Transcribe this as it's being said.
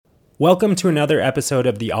Welcome to another episode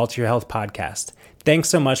of the Alter Your Health podcast. Thanks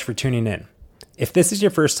so much for tuning in. If this is your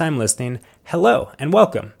first time listening, hello and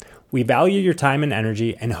welcome. We value your time and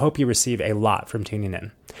energy and hope you receive a lot from tuning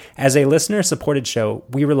in. As a listener-supported show,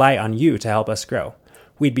 we rely on you to help us grow.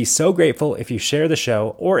 We'd be so grateful if you share the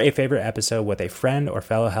show or a favorite episode with a friend or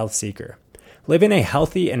fellow health seeker. Living a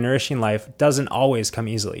healthy and nourishing life doesn't always come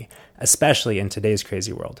easily, especially in today's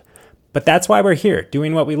crazy world. But that's why we're here,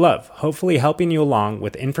 doing what we love, hopefully helping you along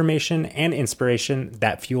with information and inspiration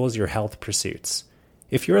that fuels your health pursuits.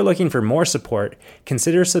 If you're looking for more support,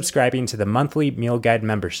 consider subscribing to the monthly Meal Guide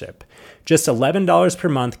membership. Just $11 per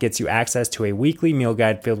month gets you access to a weekly meal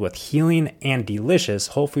guide filled with healing and delicious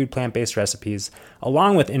whole food plant-based recipes,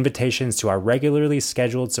 along with invitations to our regularly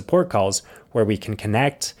scheduled support calls where we can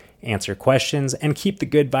connect, answer questions, and keep the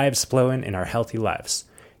good vibes flowing in our healthy lives.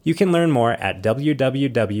 You can learn more at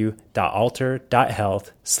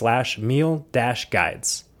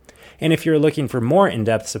www.alter.health/meal-guides. And if you're looking for more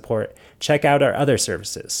in-depth support, check out our other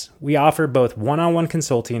services. We offer both one-on-one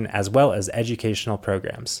consulting as well as educational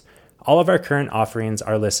programs. All of our current offerings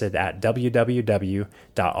are listed at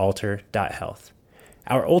www.alter.health.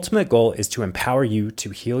 Our ultimate goal is to empower you to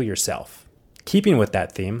heal yourself. Keeping with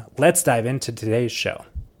that theme, let's dive into today's show.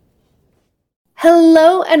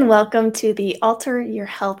 Hello and welcome to the Alter Your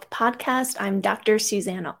Health podcast. I'm Dr.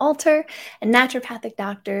 Susanna Alter, a naturopathic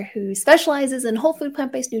doctor who specializes in whole food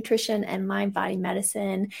plant-based nutrition and mind-body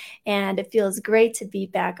medicine. And it feels great to be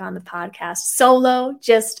back on the podcast solo,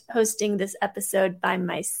 just hosting this episode by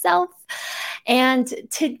myself. And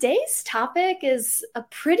today's topic is a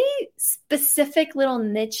pretty specific little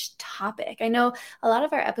niche topic. I know a lot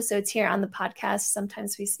of our episodes here on the podcast,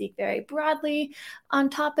 sometimes we speak very broadly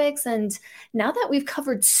on topics. And now that we've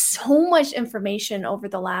covered so much information over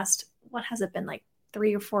the last, what has it been, like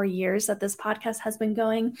 3 or 4 years that this podcast has been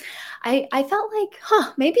going, I felt like,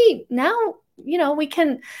 maybe now, we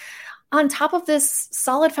can, on top of this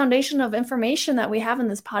solid foundation of information that we have in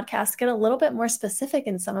this podcast, get a little bit more specific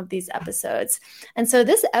in some of these episodes. And so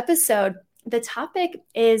this episode, the topic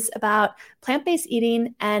is about plant-based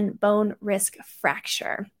eating and bone risk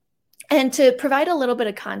fracture. And to provide a little bit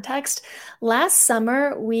of context, last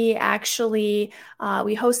summer, we actually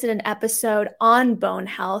we hosted an episode on bone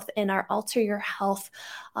health in our Alter Your Health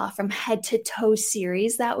from Head to Toe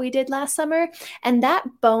series that we did last summer. And that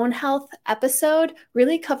bone health episode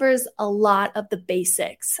really covers a lot of the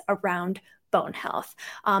basics around bone health,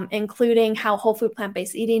 including how whole food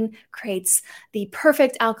plant-based eating creates the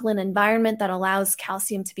perfect alkaline environment that allows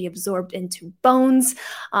calcium to be absorbed into bones,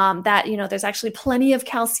 there's actually plenty of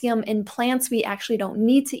calcium in plants. We actually don't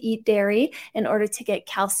need to eat dairy in order to get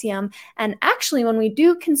calcium. And actually, when we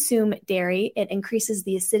do consume dairy, it increases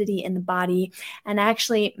the acidity in the body and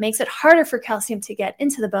actually makes it harder for calcium to get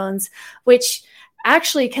into the bones, which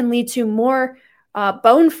actually can lead to more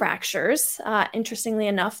bone fractures. Interestingly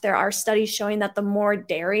enough, there are studies showing that the more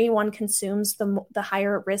dairy one consumes, the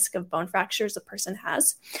higher risk of bone fractures a person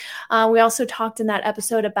has. We also talked in that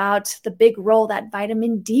episode about the big role that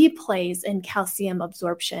vitamin D plays in calcium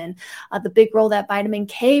absorption, the big role that vitamin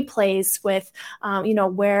K plays with,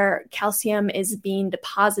 where calcium is being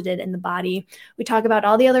deposited in the body. We talk about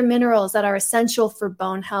all the other minerals that are essential for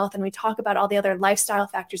bone health, and we talk about all the other lifestyle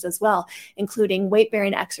factors as well, including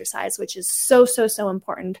weight-bearing exercise, which is so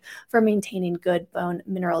important for maintaining good bone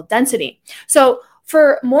mineral density. So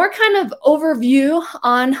for more kind of overview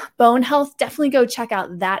on bone health, definitely go check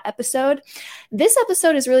out that episode. This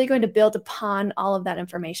episode is really going to build upon all of that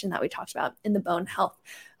information that we talked about in the bone health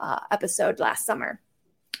episode last summer.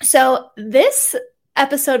 So this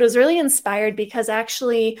episode was really inspired because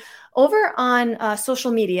actually over on social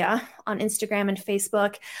media, on Instagram and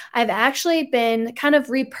Facebook, I've actually been kind of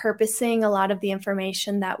repurposing a lot of the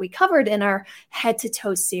information that we covered in our Head to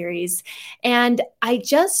Toe series. And I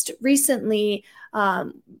just recently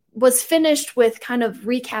was finished with kind of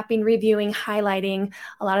recapping, reviewing, highlighting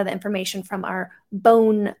a lot of the information from our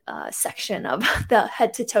bone section of the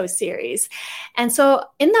Head to Toe series. And so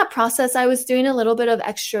in that process, I was doing a little bit of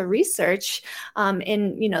extra research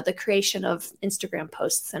in, the creation of Instagram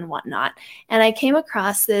posts and whatnot. And I came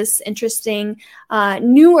across this interesting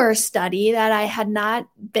newer study that I had not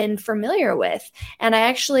been familiar with. And I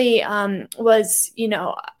actually was,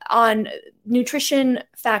 on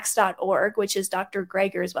nutritionfacts.org, which is Dr.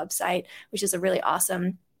 Greger's website, which is a really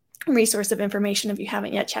awesome resource of information if you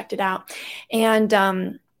haven't yet checked it out.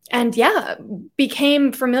 And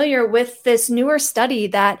became familiar with this newer study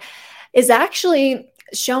that is actually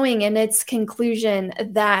showing in its conclusion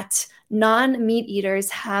that non-meat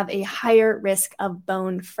eaters have a higher risk of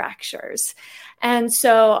bone fractures. And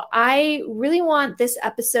so I really want this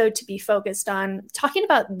episode to be focused on talking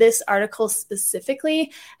about this article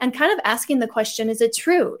specifically and kind of asking the question, is it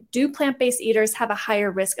true? Do plant-based eaters have a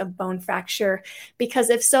higher risk of bone fracture? Because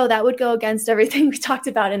if so, that would go against everything we talked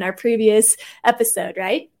about in our previous episode,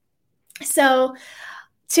 right? So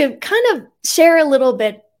to kind of share a little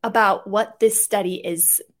bit about what this study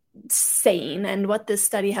is saying and what this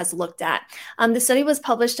study has looked at. The study was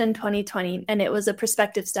published in 2020, and it was a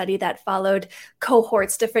prospective study that followed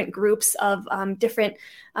cohorts, different groups of different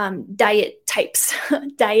diet types,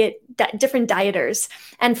 different dieters,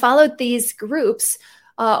 and followed these groups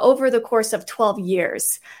over the course of 12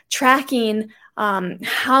 years, tracking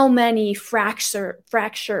how many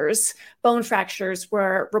bone fractures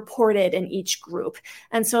were reported in each group.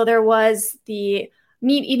 And so there was the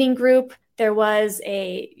meat-eating group, there was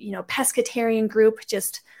a pescatarian group,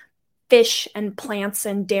 just fish and plants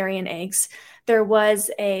and dairy and eggs. There was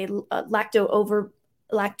a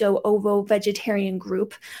lacto-ovo-vegetarian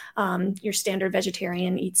group. Your standard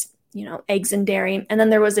vegetarian eats eggs and dairy. And then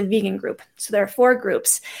there was a vegan group. So there are 4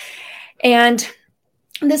 groups. And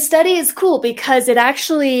this study is cool because it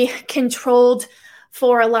actually controlled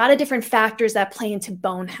for a lot of different factors that play into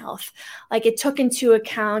bone health. Like it took into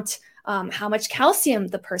account how much calcium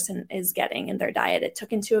the person is getting in their diet. It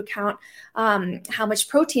took into account how much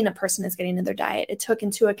protein a person is getting in their diet. It took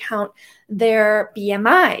into account their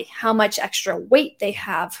BMI, how much extra weight they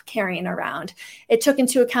have carrying around. It took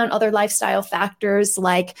into account other lifestyle factors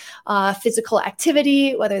like physical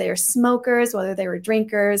activity, whether they were smokers, whether they were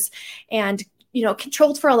drinkers, and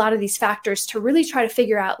controlled for a lot of these factors to really try to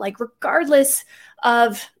figure out, like, regardless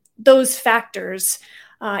of those factors,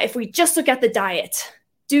 if we just look at the diet,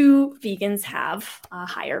 do vegans have a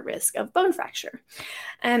higher risk of bone fracture?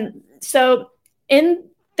 And so with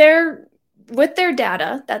their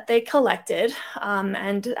data that they collected,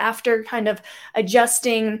 and after kind of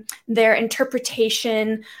adjusting their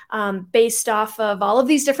interpretation based off of all of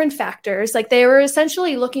these different factors, like they were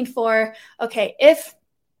essentially looking for, okay, if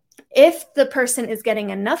the person is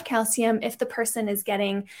getting enough calcium, if the person is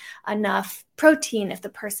getting enough protein, if the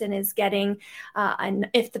person is getting,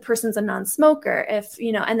 if the person's a non-smoker,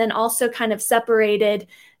 and then also kind of separated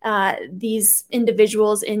these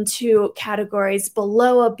individuals into categories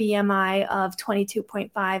below a BMI of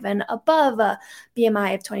 22.5 and above a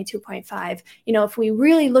BMI of 22.5. If we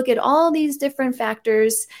really look at all these different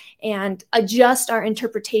factors and adjust our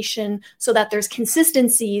interpretation so that there's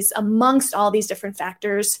consistencies amongst all these different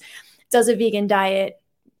factors, does a vegan diet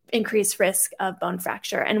increase risk of bone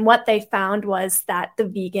fracture? And what they found was that the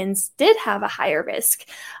vegans did have a higher risk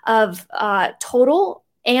of total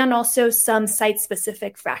and also some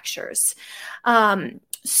site-specific fractures.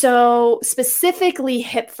 So specifically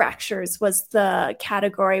hip fractures was the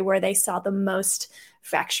category where they saw the most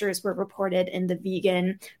fractures were reported in the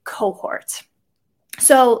vegan cohort.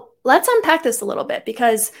 So let's unpack this a little bit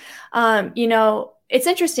because, it's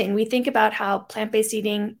interesting. We think about how plant-based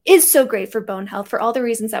eating is so great for bone health for all the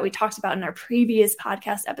reasons that we talked about in our previous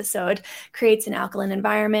podcast episode. Creates an alkaline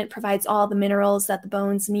environment, provides all the minerals that the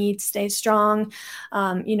bones need to stay strong.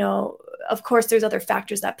 Of course, there's other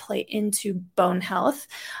factors that play into bone health,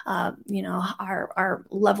 our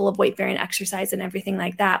level of weight-bearing exercise and everything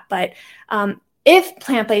like that. But if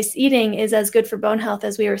plant-based eating is as good for bone health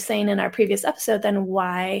as we were saying in our previous episode, then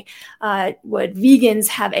why would vegans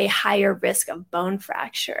have a higher risk of bone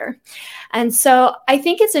fracture? And so I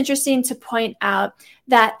think it's interesting to point out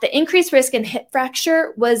that the increased risk in hip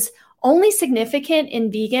fracture was only significant in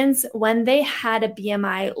vegans when they had a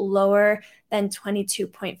BMI lower than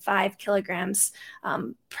 22.5 kilograms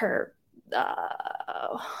per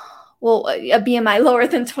a BMI lower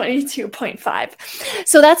than 22.5.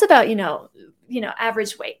 So that's about,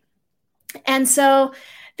 average weight. And so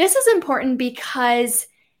this is important because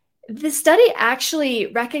the study actually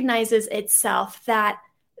recognizes itself that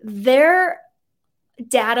their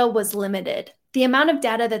data was limited. The amount of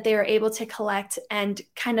data that they were able to collect and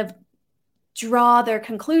kind of draw their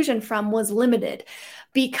conclusion from was limited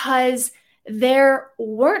because there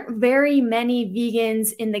weren't very many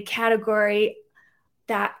vegans in the category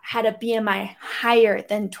that had a BMI higher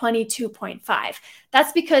than 22.5.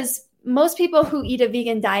 That's because most people who eat a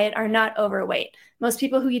vegan diet are not overweight. Most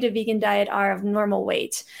people who eat a vegan diet are of normal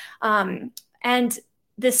weight. And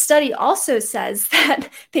this study also says that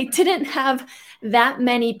they didn't have that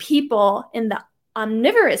many people in the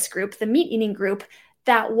omnivorous group, the meat-eating group,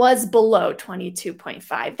 that was below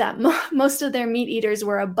 22.5, that most of their meat eaters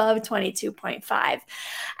were above 22.5.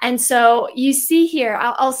 And so you see here,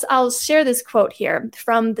 I'll share this quote here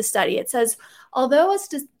from the study. It says, although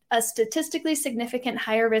a statistically significant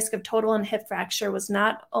higher risk of total and hip fracture was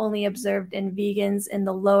not only observed in vegans in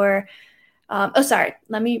the lower,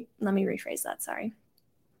 let me rephrase that, sorry.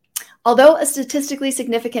 Although a statistically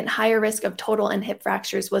significant higher risk of total and hip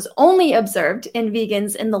fractures was only observed in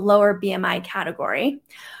vegans in the lower BMI category,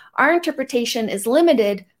 our interpretation is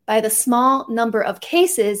limited by the small number of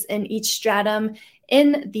cases in each stratum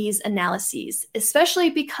in these analyses, especially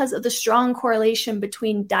because of the strong correlation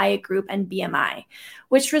between diet group and BMI,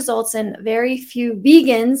 which results in very few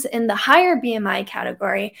vegans in the higher BMI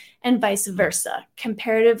category and vice versa,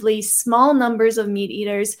 comparatively small numbers of meat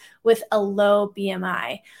eaters with a low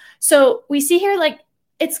BMI. So we see here, like,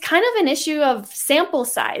 it's kind of an issue of sample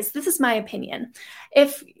size. This is my opinion.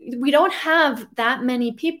 If we don't have that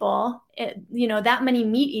many people, that many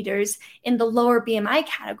meat eaters in the lower BMI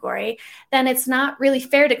category, then it's not really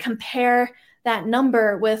fair to compare that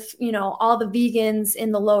number with, all the vegans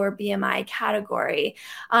in the lower BMI category.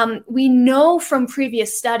 We know from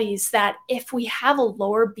previous studies that if we have a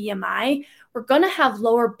lower BMI, we're going to have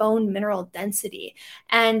lower bone mineral density.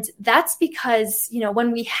 And that's because,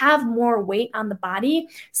 when we have more weight on the body,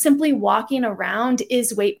 simply walking around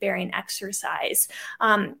is weight-bearing exercise.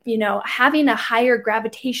 Having a higher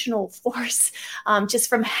gravitational force just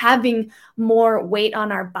from having more weight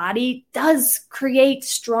on our body does create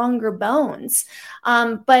stronger bones.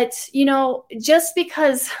 But just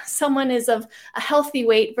because someone is of a healthy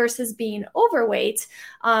weight versus being overweight,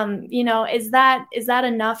 is that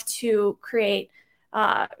enough to create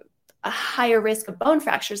a higher risk of bone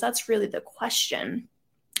fractures? That's really the question.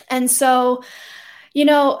 And so,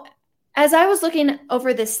 as I was looking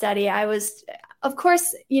over this study, I was, of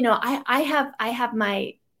course, I have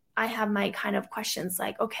my kind of questions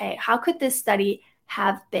like, okay, how could this study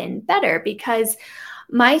have been better? Because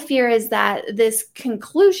my fear is that this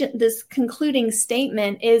concluding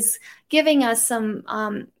statement is giving us some,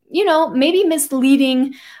 maybe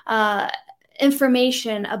misleading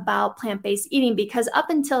information about plant-based eating, because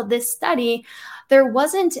up until this study, there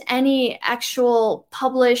wasn't any actual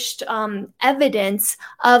published evidence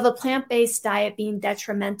of a plant-based diet being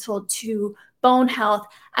detrimental to bone health,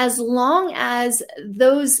 as long as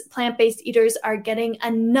those plant-based eaters are getting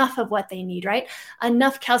enough of what they need, right?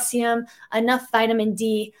 Enough calcium, enough vitamin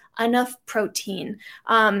D, enough protein.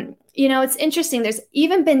 It's interesting. There's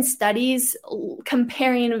even been studies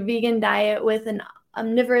comparing a vegan diet with an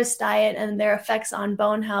omnivorous diet and their effects on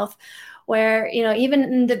bone health, where, even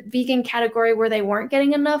in the vegan category where they weren't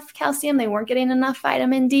getting enough calcium, they weren't getting enough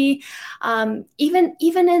vitamin D, even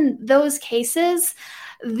in those cases,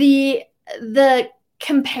 the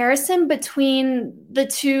comparison between the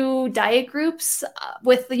two diet groups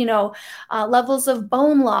with, levels of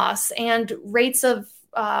bone loss and rates of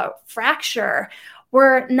fracture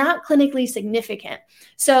were not clinically significant.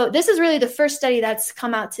 So this is really the first study that's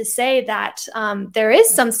come out to say that there is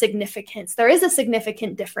some significance. There is a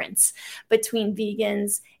significant difference between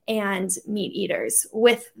vegans and meat eaters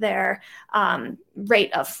with their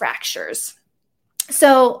rate of fractures.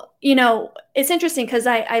 So, it's interesting because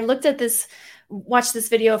I watched this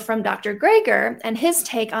video from Dr. Greger and his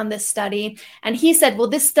take on this study. And he said, well,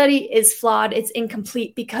 this study is flawed. It's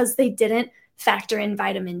incomplete because they didn't factor in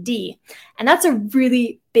vitamin D. And that's a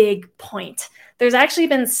really big point. There's actually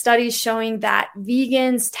been studies showing that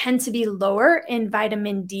vegans tend to be lower in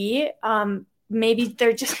vitamin D. Maybe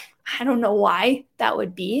they're just, I don't know why that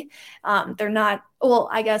would be.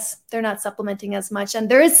 I guess they're not supplementing as much. And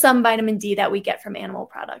there is some vitamin D that we get from animal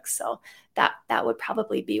products. So that would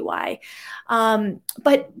probably be why.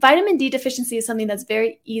 But vitamin D deficiency is something that's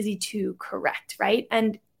very easy to correct, right?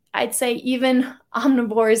 And I'd say even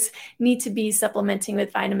omnivores need to be supplementing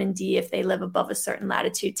with vitamin D if they live above a certain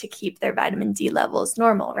latitude to keep their vitamin D levels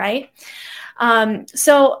normal, right?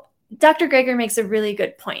 So Dr. Greger makes a really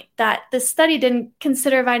good point that the study didn't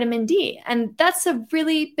consider vitamin D. And that's a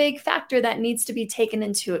really big factor that needs to be taken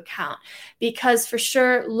into account, because for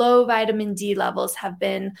sure, low vitamin D levels have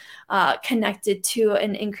been connected to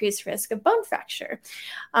an increased risk of bone fracture.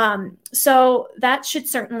 So that should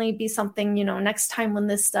certainly be something, next time when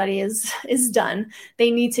this study is done,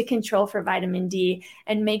 they need to control for vitamin D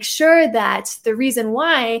and make sure that the reason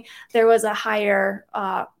why there was a higher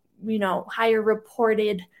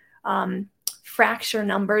reported fracture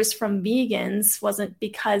numbers from vegans wasn't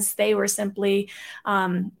because they were simply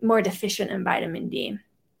more deficient in vitamin D.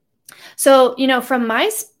 So, from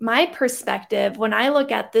my perspective, when I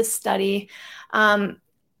look at this study,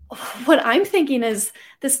 what I'm thinking is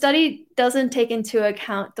the study doesn't take into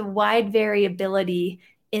account the wide variability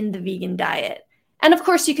in the vegan diet. And of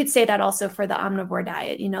course, you could say that also for the omnivore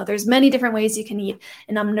diet. There's many different ways you can eat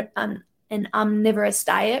an omnivorous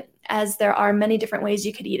diet. as there are many different ways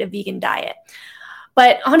you could eat a vegan diet.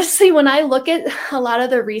 But honestly, when I look at a lot of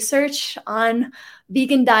the research on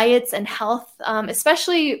vegan diets and health,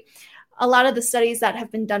 especially a lot of the studies that have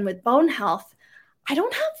been done with bone health, I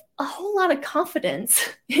don't have a whole lot of confidence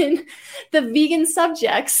in the vegan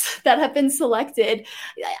subjects that have been selected.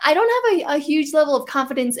 I don't have a huge level of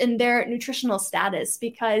confidence in their nutritional status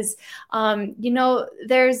because,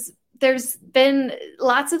 there's been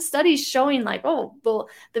lots of studies showing like, oh, well,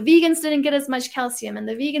 the vegans didn't get as much calcium and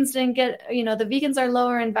the vegans didn't get, the vegans are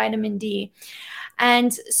lower in vitamin D.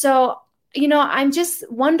 And so, I'm just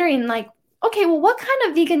wondering like, okay, well, what kind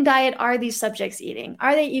of vegan diet are these subjects eating?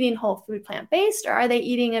 Are they eating whole food plant-based, or are they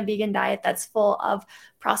eating a vegan diet that's full of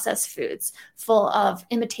processed foods, full of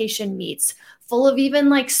imitation meats, full of even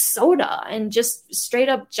like soda and just straight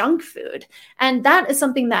up junk food? And that is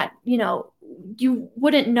something that, you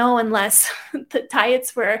wouldn't know unless the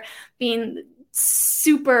diets were being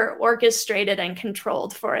super orchestrated and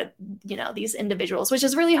controlled for, these individuals, which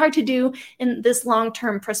is really hard to do in this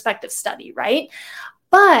long-term prospective study, right?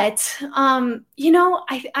 But,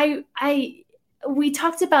 we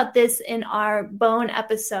talked about this in our bone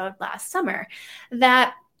episode last summer,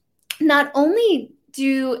 that not only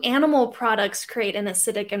do animal products create an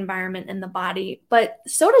acidic environment in the body, but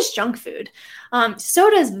so does junk food.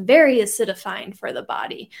 Soda is very acidifying for the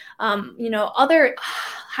body. Other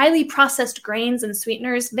highly processed grains and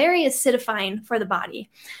sweeteners, very acidifying for the body.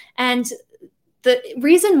 And the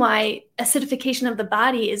reason why acidification of the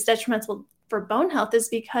body is detrimental for bone health is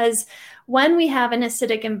because when we have an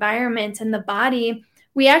acidic environment in the body,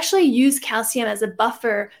 we actually use calcium as a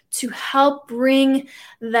buffer to help bring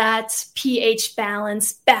that pH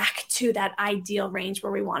balance back to that ideal range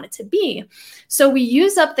where we want it to be. So we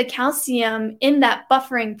use up the calcium in that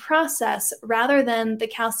buffering process rather than the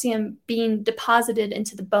calcium being deposited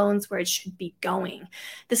into the bones where it should be going.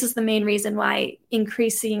 This is the main reason why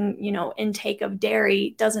increasing, intake of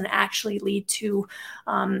dairy doesn't actually lead to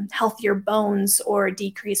healthier bones or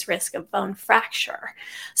decreased risk of bone fracture.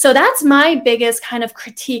 So that's my biggest kind of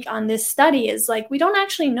critique on this study is like, we don't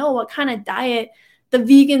actually know what kind of diet the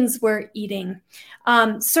vegans were eating.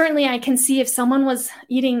 Certainly I can see if someone was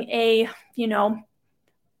eating a,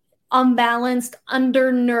 unbalanced,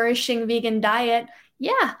 undernourishing vegan diet,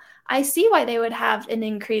 yeah, I see why they would have an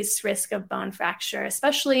increased risk of bone fracture,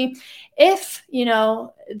 especially if,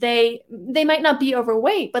 they might not be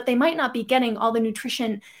overweight, but they might not be getting all the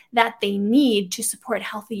nutrition that they need to support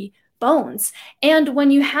healthy bones. And when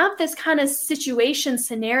you have this kind of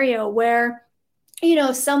scenario where,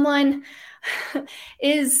 someone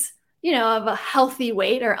is, of a healthy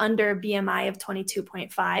weight or under BMI of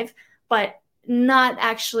 22.5, but not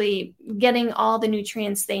actually getting all the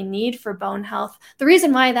nutrients they need for bone health. The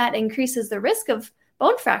reason why that increases the risk of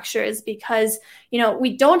bone fracture is because,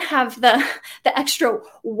 we don't have the extra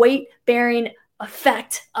weight-bearing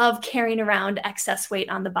effect of carrying around excess weight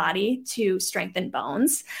on the body to strengthen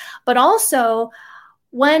bones. But also,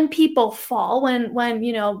 when people fall,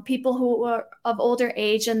 when people who are of older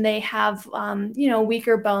age and they have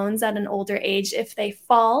weaker bones at an older age, if they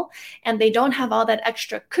fall and they don't have all that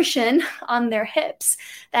extra cushion on their hips,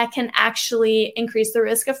 that can actually increase the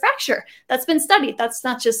risk of fracture. That's been studied. That's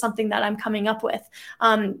not just something that I'm coming up with.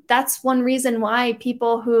 That's one reason why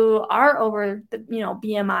people who are over the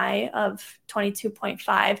BMI of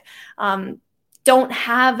 22.5 don't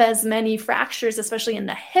have as many fractures, especially in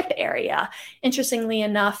the hip area. Interestingly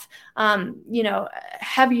enough,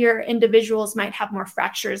 heavier individuals might have more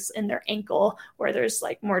fractures in their ankle where there's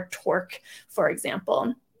like more torque, for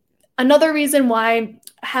example. Another reason why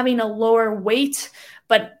having a lower weight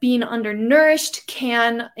but being undernourished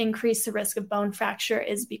can increase the risk of bone fracture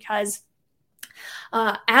is because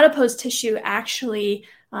adipose tissue actually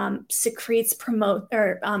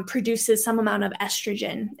produces some amount of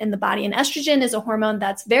estrogen in the body. And estrogen is a hormone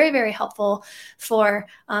that's very, very helpful for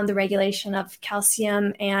the regulation of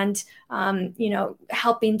calcium and,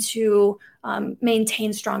 helping to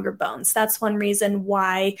maintain stronger bones. That's one reason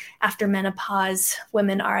why after menopause,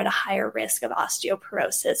 women are at a higher risk of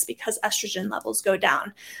osteoporosis because estrogen levels go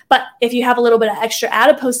down. But if you have a little bit of extra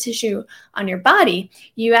adipose tissue on your body,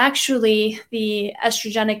 the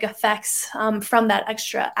estrogenic effects from that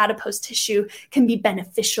extra adipose tissue can be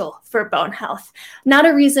beneficial for bone health. Not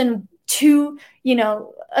a reason to,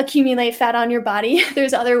 accumulate fat on your body.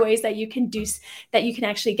 There's other ways that you can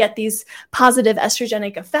actually get these positive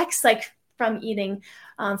estrogenic effects, like from eating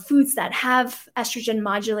foods that have estrogen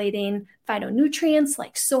modulating phytonutrients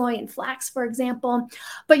like soy and flax, for example.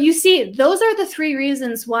 But you see, those are the three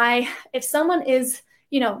reasons why if someone is,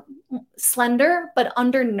 slender but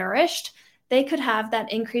undernourished, they could have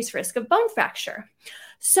that increased risk of bone fracture.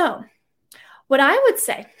 So what I would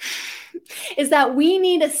say is that we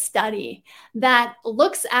need a study that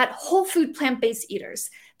looks at whole food plant-based eaters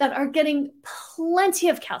that are getting plenty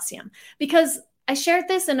of calcium, because I shared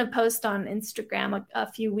this in a post on Instagram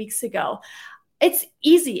a few weeks ago. It's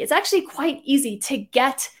easy. It's actually quite easy to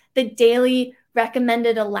get the daily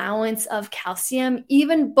recommended allowance of calcium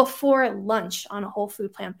even before lunch on a whole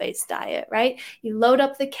food plant-based diet, right? You load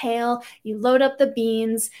up the kale, you load up the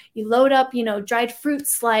beans, you load up, dried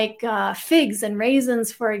fruits like figs and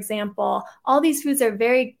raisins, for example. All these foods are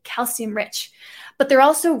very calcium rich, but they're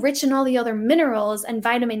also rich in all the other minerals and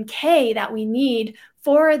vitamin K that we need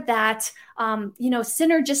for that,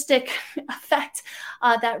 synergistic effect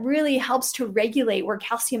that really helps to regulate where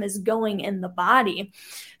calcium is going in the body.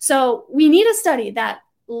 So we need a study that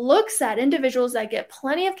looks at individuals that get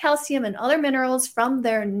plenty of calcium and other minerals from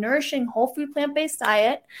their nourishing whole food plant-based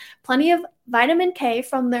diet, plenty of vitamin K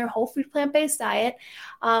from their whole food plant-based diet,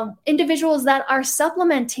 individuals that are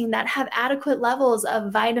supplementing that have adequate levels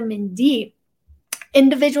of vitamin D,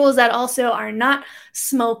 individuals that also are not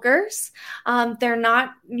smokers, they're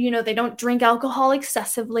not, they don't drink alcohol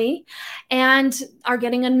excessively, and are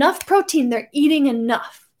getting enough protein. They're eating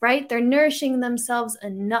enough, right? They're nourishing themselves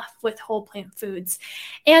enough with whole plant foods.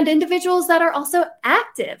 And individuals that are also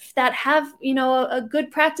active, that have, a good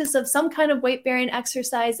practice of some kind of weight-bearing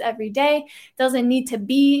exercise every day. Doesn't need to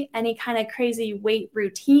be any kind of crazy weight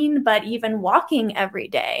routine, but even walking every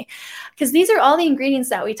day. Because these are all the ingredients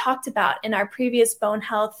that we talked about in our previous bone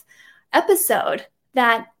health episode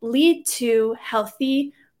that lead to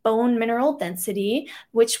healthy bone mineral density,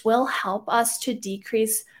 which will help us to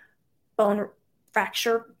decrease bone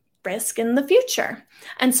fracture risk in the future.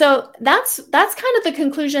 And so that's kind of the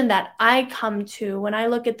conclusion that I come to when I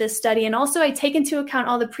look at this study. And also I take into account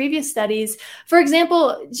all the previous studies. For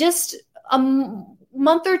example, just a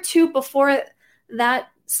month or two before that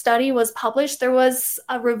study was published, there was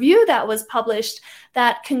a review that was published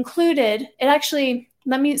that concluded,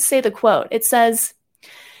 let me say the quote. It says,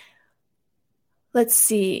 it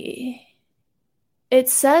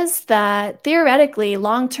says that theoretically,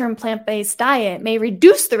 long-term plant-based diet may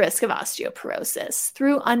reduce the risk of osteoporosis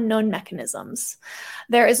through unknown mechanisms.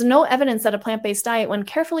 There is no evidence that a plant-based diet, when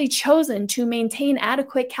carefully chosen to maintain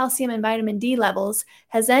adequate calcium and vitamin D levels,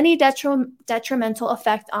 has any detrimental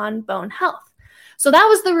effect on bone health. So that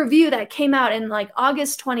was the review that came out in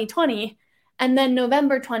August 2020, and then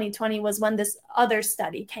November 2020 was when this other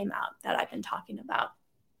study came out that I've been talking about.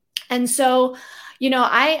 And so,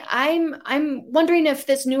 I'm wondering if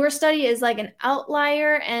this newer study is like an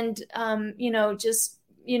outlier and,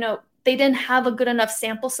 they didn't have a good enough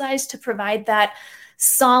sample size to provide that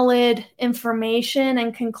solid information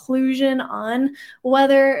and conclusion on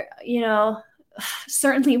whether,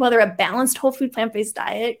 certainly whether a balanced whole food plant-based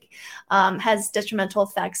diet has detrimental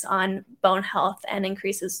effects on bone health and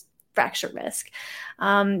increases fracture risk.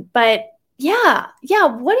 But yeah.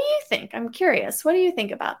 What do you think? I'm curious. What do you think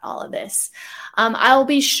about all of this? I'll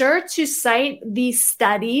be sure to cite these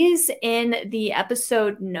studies in the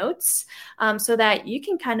episode notes so that you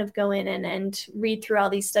can kind of go in and read through all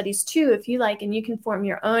these studies too, if you like, and you can form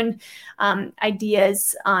your own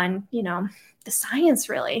ideas on, the science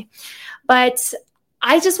really. But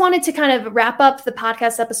I just wanted to kind of wrap up the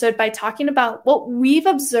podcast episode by talking about what we've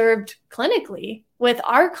observed clinically with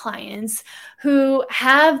our clients who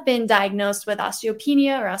have been diagnosed with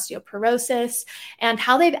osteopenia or osteoporosis, and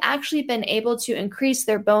how they've actually been able to increase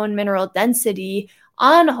their bone mineral density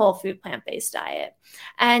on a whole food plant-based diet.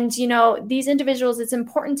 And, these individuals, it's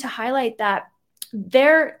important to highlight that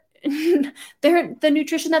the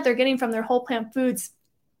nutrition that they're getting from their whole plant foods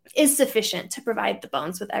is sufficient to provide the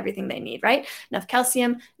bones with everything they need, right? Enough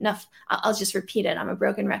calcium, I'll just repeat it, I'm a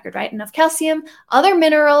broken record, right? Enough calcium, other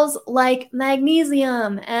minerals like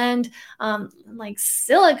magnesium and like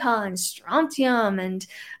silicon, strontium, and,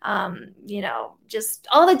 just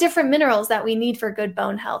all the different minerals that we need for good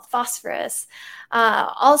bone health, phosphorus.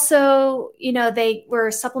 Also, they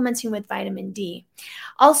were supplementing with vitamin D.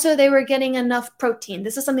 Also, they were getting enough protein.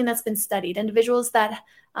 This is something that's been studied. Individuals that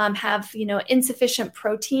have, insufficient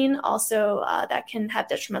protein also that can have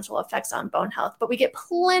detrimental effects on bone health. But we get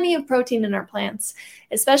plenty of protein in our plants,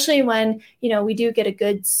 especially when, we do get a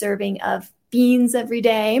good serving of beans every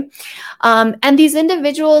day. And these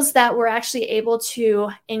individuals that were actually able to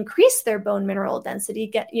increase their bone mineral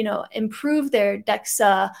density, improve their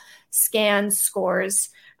DEXA scan scores.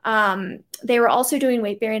 They were also doing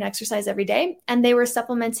weight-bearing exercise every day, and they were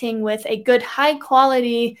supplementing with a good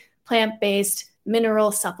high-quality plant-based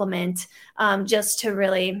mineral supplement just to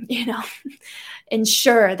really,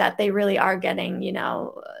 ensure that they really are getting,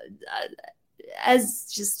 as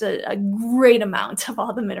just a great amount of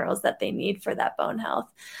all the minerals that they need for that bone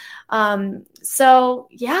health. So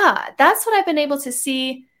yeah, that's what I've been able to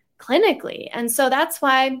see clinically. And so that's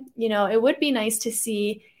why, it would be nice to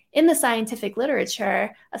see in the scientific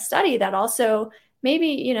literature a study that also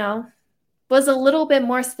maybe, was a little bit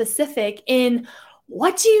more specific in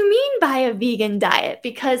what do you mean by a vegan diet?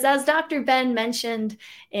 Because as Dr. Ben mentioned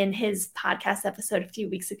in his podcast episode a few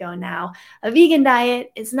weeks ago now, a vegan diet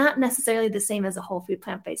is not necessarily the same as a whole food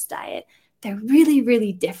plant-based diet. They're really,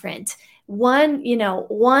 really different. One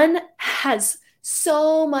has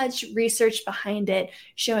so much research behind it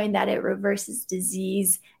showing that it reverses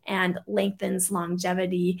disease and lengthens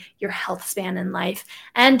longevity, your health span in life.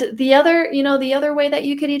 And the other way that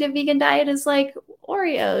you could eat a vegan diet is like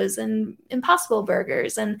Oreos and Impossible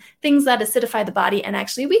Burgers and things that acidify the body and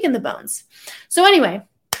actually weaken the bones. So anyway,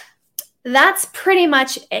 that's pretty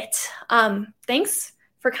much it. Thanks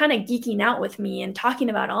for kind of geeking out with me and talking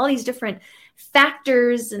about all these different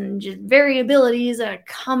factors and just variabilities that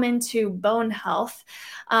come into bone health.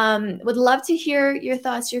 Would love to hear your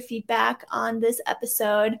thoughts, your feedback on this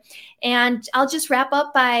episode. And I'll just wrap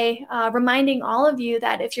up by reminding all of you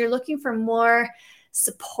that if you're looking for more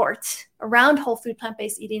support around whole food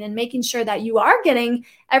plant-based eating and making sure that you are getting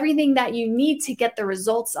everything that you need to get the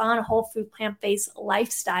results on a whole food plant-based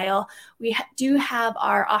lifestyle, we do have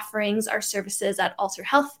our offerings, our services at Alter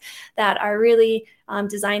Health that are really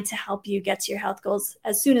designed to help you get to your health goals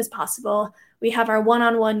as soon as possible. We have our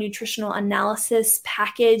one-on-one nutritional analysis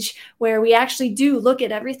package where we actually do look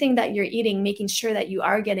at everything that you're eating, making sure that you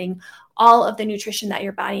are getting all of the nutrition that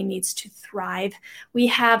your body needs to thrive. We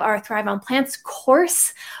have our Thrive on Plants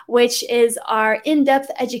course, which is our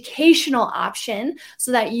in-depth educational option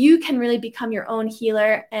so that you can really become your own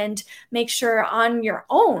healer and make sure on your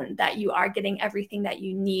own that you are getting everything that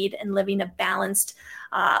you need and living a balanced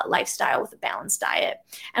lifestyle with a balanced diet.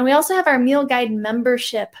 And we also have our Meal Guide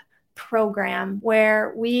membership program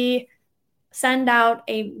where we send out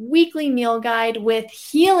a weekly meal guide with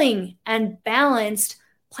healing and balanced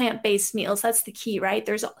plant-based meals. That's the key, right?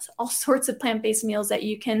 There's all sorts of plant-based meals that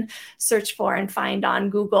you can search for and find on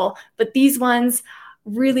Google, but these ones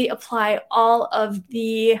really apply all of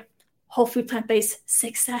the whole food plant-based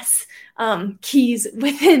success keys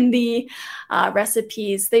within the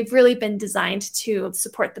recipes. They've really been designed to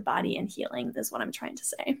support the body and healing, is what I'm trying to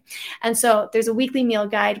say. And so there's a weekly meal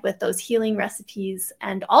guide with those healing recipes.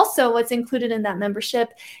 And also what's included in that membership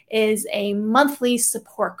is a monthly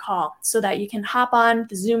support call so that you can hop on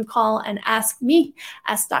the Zoom call and ask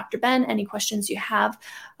Dr. Ben, any questions you have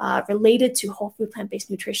related to whole food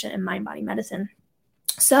plant-based nutrition and mind-body medicine.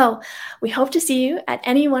 So we hope to see you at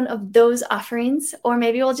any one of those offerings, or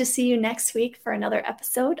maybe we'll just see you next week for another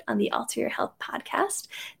episode on the Alter Your Health podcast.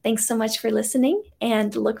 Thanks so much for listening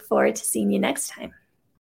and look forward to seeing you next time.